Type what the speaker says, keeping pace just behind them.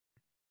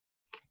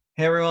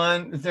Hey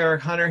everyone, it's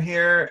Erich Hunter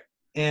here,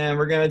 and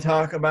we're going to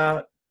talk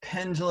about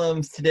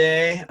pendulums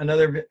today.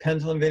 Another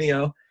pendulum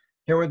video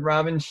here with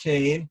Robin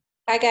Shade.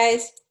 Hi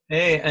guys.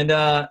 Hey, and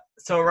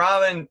so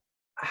Robin,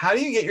 how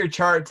do you get your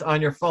charts on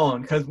your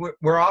phone? Because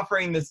we're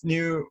offering this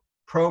new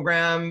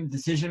program,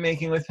 decision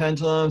making with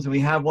pendulums, and we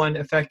have one,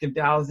 effective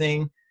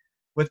dowsing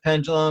with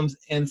pendulums,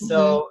 and hmm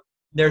so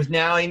there's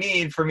now a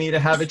need for me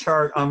to have a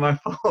chart on my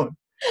phone.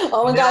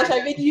 Oh my Never gosh,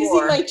 I've did been using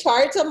before. my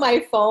charts on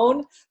my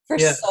phone for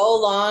Yeah, so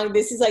long.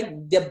 This is like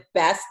the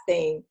best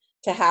thing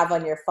to have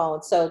on your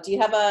phone. So do you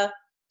have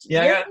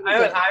yeah, your I phone is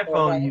have an an Apple,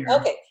 iPhone right? here.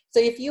 Okay. So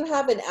if you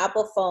have an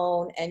Apple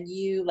phone and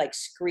you like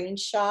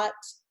screenshot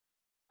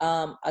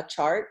a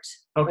chart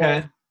or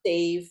Okay,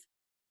 save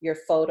your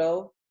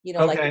photo,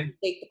 like if okay. you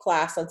take the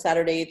class on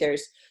Saturday,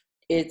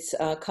 it's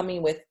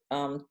coming with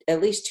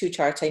at least two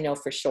charts, I know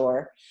for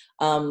sure.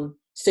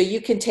 So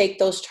you can take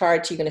those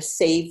charts, you're going to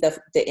save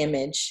the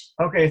image.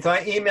 Okay, so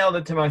I emailed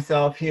it to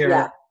myself Yeah.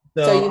 here.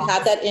 So So you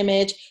have that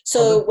image. I'll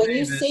So just when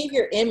you save it. save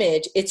your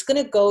image, it's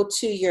going to go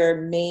to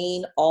your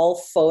main all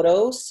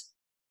photos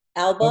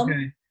album.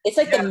 Okay. It's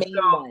like the Yeah, so main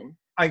one.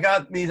 I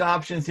got these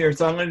options here.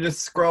 So I'm gonna just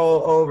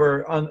scroll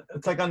over on,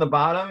 it's like on the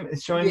bottom,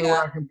 it's showing me where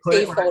Yeah. I can put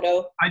it. Save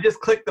photo. I just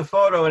clicked the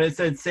photo and it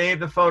said save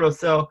the photo.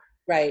 So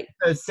Right. it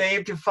says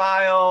save to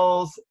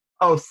files.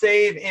 Oh,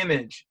 save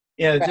image.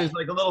 Yeah, it's just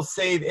Right. like a little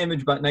save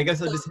image button. I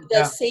guess I'll So just hit the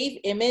that. save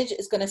image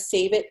is going to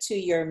save it to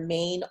your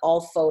main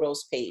all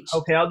photos page.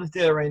 Okay, I'll just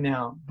do it right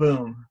now.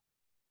 Boom.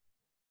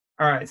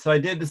 All right, so I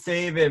did the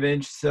save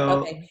image. So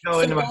let Okay. me go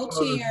So into my go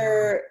to photos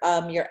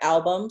now. your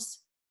albums.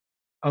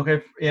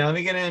 Okay, yeah, let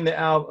me get into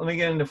let me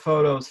get into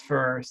photos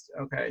first.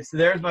 Okay, so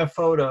there's my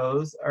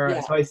photos. All right,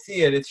 Yeah. so I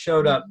see it. It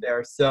showed up Mhm.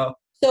 there. So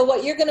So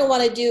what you're going to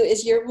want to do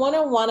is you're going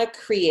to want to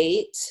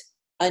create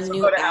a go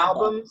new to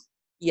album. albums.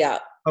 Yeah.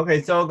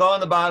 Okay, so I'll go on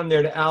the bottom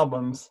there to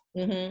albums.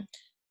 hmm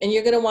And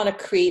you're going to want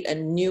to create a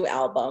new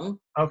album.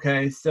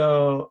 Okay,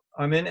 so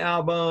I'm in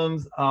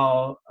albums.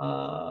 I'll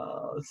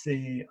let's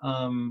see.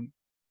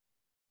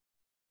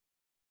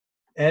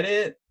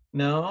 Edit.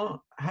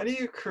 No. How do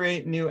you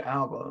create new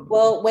albums?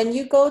 Well, when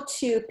you go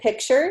to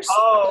pictures,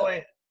 Oh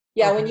wait.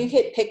 yeah, Okay. when you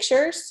hit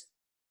pictures,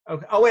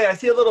 Okay. Oh wait, I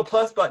see a little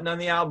plus button on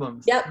the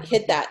albums. yep,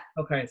 hit that.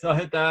 Okay, so I'll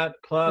hit that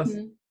plus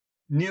hmm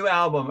new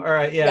album. All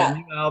right, yeah, Yeah.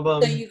 new So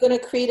album. you're going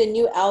to create a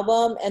new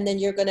album and then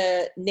you're going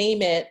to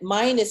name it.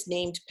 Mine is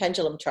named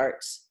Pendulum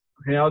Charts.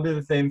 Okay, I'll do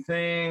the same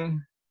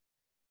thing.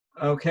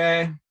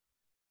 Okay.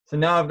 So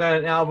now I've got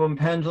an album,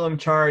 Pendulum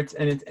Charts,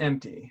 and it's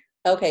empty.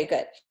 Okay,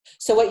 good.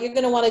 So what you're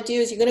going to want to do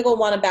is you're going to go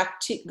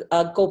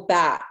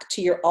back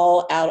to your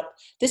all out.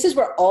 This is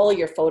where all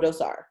your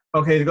photos are.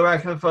 Okay, to go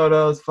back to the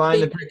photos, So find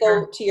you're the going to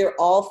go picture. to your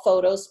all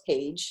photos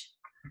page.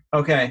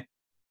 Okay.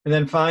 And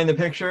then find the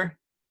picture.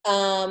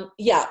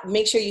 Yeah,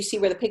 make sure you see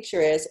where the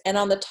picture is. And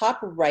on the top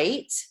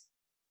right,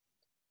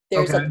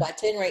 there's a Okay.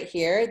 button right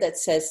here that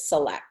says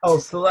Oh,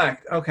 select.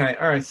 select. Okay.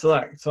 All right,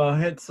 select. So I'll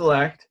hit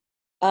select.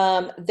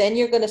 Then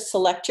you're going to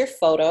select your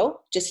photo.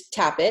 Just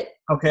tap it.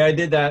 Okay, I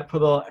did that.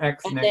 Put a little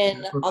X And next to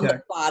then it. We'll on the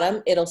check.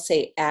 bottom, it'll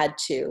say add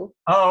to.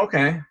 Oh,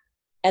 okay.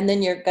 And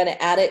then you're going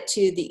to add it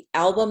to the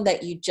album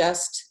that you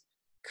just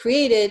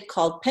created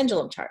called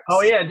Pendulum Oh, Charts.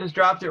 yeah, it just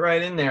dropped it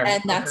right in there.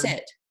 And that's Okay.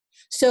 it.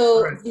 All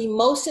So right. the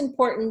most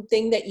important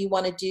thing that you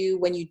want to do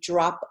when you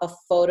drop a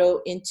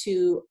photo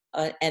into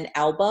an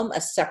album,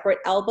 a separate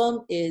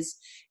album, is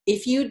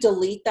if you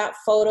delete that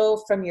photo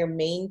from your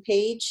main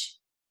page,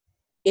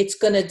 it's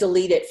going to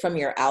delete it from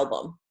your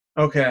album.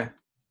 Okay.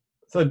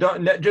 So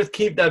don't just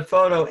keep that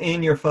photo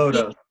in your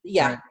photos. All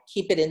Yeah, right.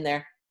 keep it in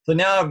there. So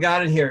now I've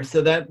got it here.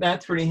 So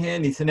that's pretty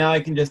handy. So now I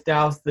can just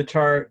douse the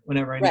chart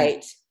whenever I need.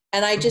 Right.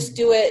 And I Okay. just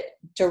do it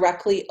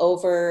directly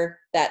over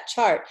that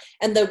chart.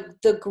 And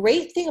the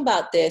great thing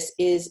about this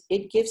is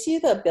it gives you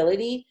the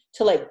ability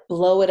to like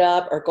blow it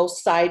up or go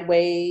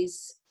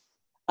sideways.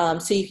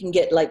 So you can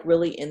get like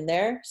really in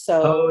there.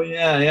 Oh So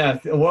yeah, yeah.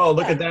 Whoa,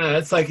 look yeah. at that.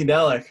 That's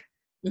psychedelic.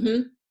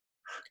 hmm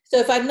So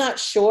if I'm not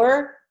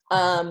sure,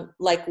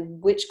 like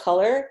which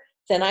color,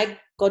 then I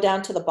go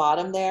down to the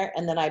bottom there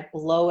and then I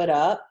blow it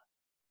up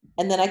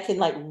and then I can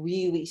like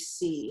really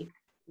see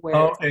where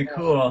Oh, it's okay, going.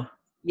 cool.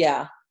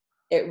 Yeah.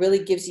 It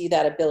really gives you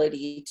that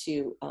ability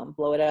to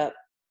blow it up.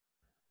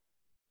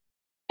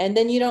 And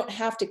then you don't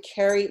have to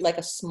carry like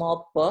a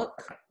small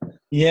book.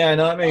 Yeah,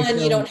 no, that makes And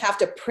you don't sense. have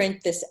to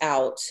print this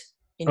out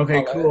in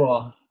Okay, color.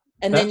 cool.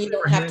 And That's then you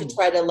don't super have to handy.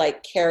 try to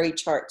like carry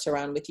charts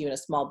around with you in a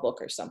small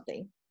book or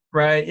something.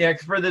 Right. Yeah,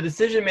 'cause for the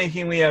decision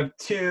making, we have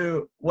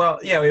two. Well,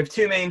 yeah, we have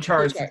two main Two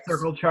charts: the charts.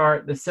 circle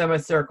chart, the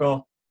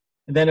semicircle,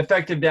 and then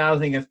effective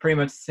dowsing is pretty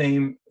much the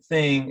same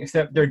thing,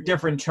 except they're Mhm.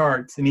 different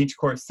charts in each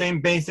course.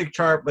 Same basic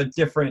chart, but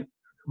different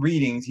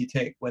readings you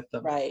take with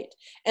them. Right.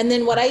 And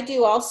then what I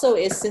do also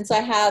is since I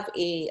have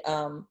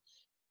an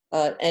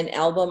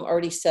album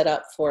already set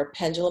up for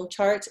pendulum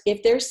charts,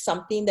 if there's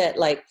something that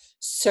like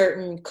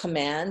certain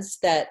commands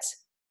that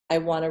I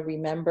want to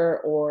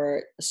remember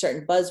or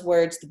certain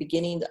buzzwords, the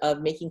beginning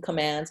of making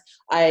commands,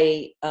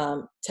 I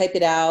type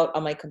it out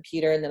on my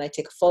computer and then I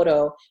take a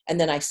photo and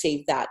then I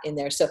save that in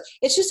there. So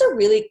it's just a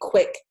really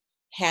quick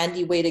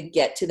handy way to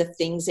get to the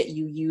things that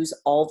you use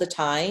all the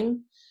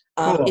time.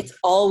 Cool. It's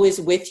always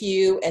with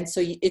you. And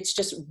so it's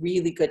just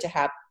really good to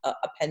have a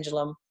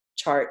pendulum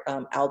chart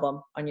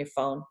album on your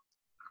phone.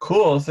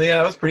 Cool. So yeah,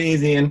 that was pretty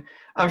easy. And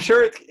I'm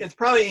sure it's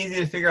probably easy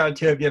to figure out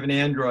too if you have an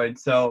Android.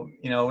 So,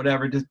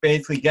 whatever, just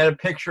basically get a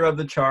picture of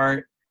the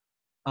chart.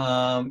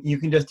 You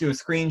can just do a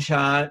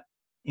screenshot,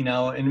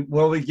 and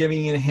we'll be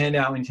giving you a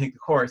handout when you take the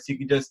course. You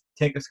can just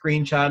take a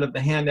screenshot of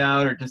the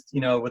handout, or just,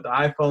 with the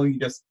iPhone, you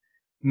just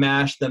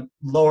mash the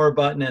lower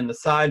button and the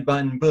side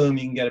button, boom,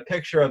 you can get a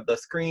picture of the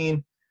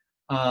screen,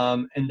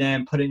 and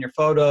then put in your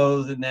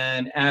photos and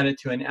then add it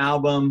to an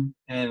album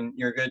and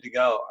you're good to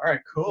go. All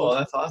right, cool.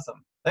 That's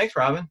awesome. Thanks,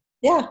 Robin.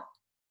 Yeah.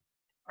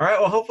 All right,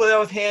 well, hopefully that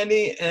was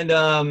handy. And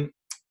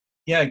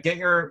yeah, get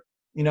your,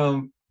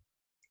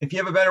 if you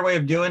have a better way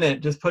of doing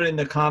it, just put it in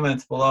the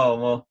comments below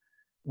and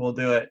we'll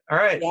do it. All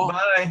right, Yeah.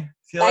 bye.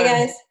 See you Bye, later.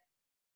 guys.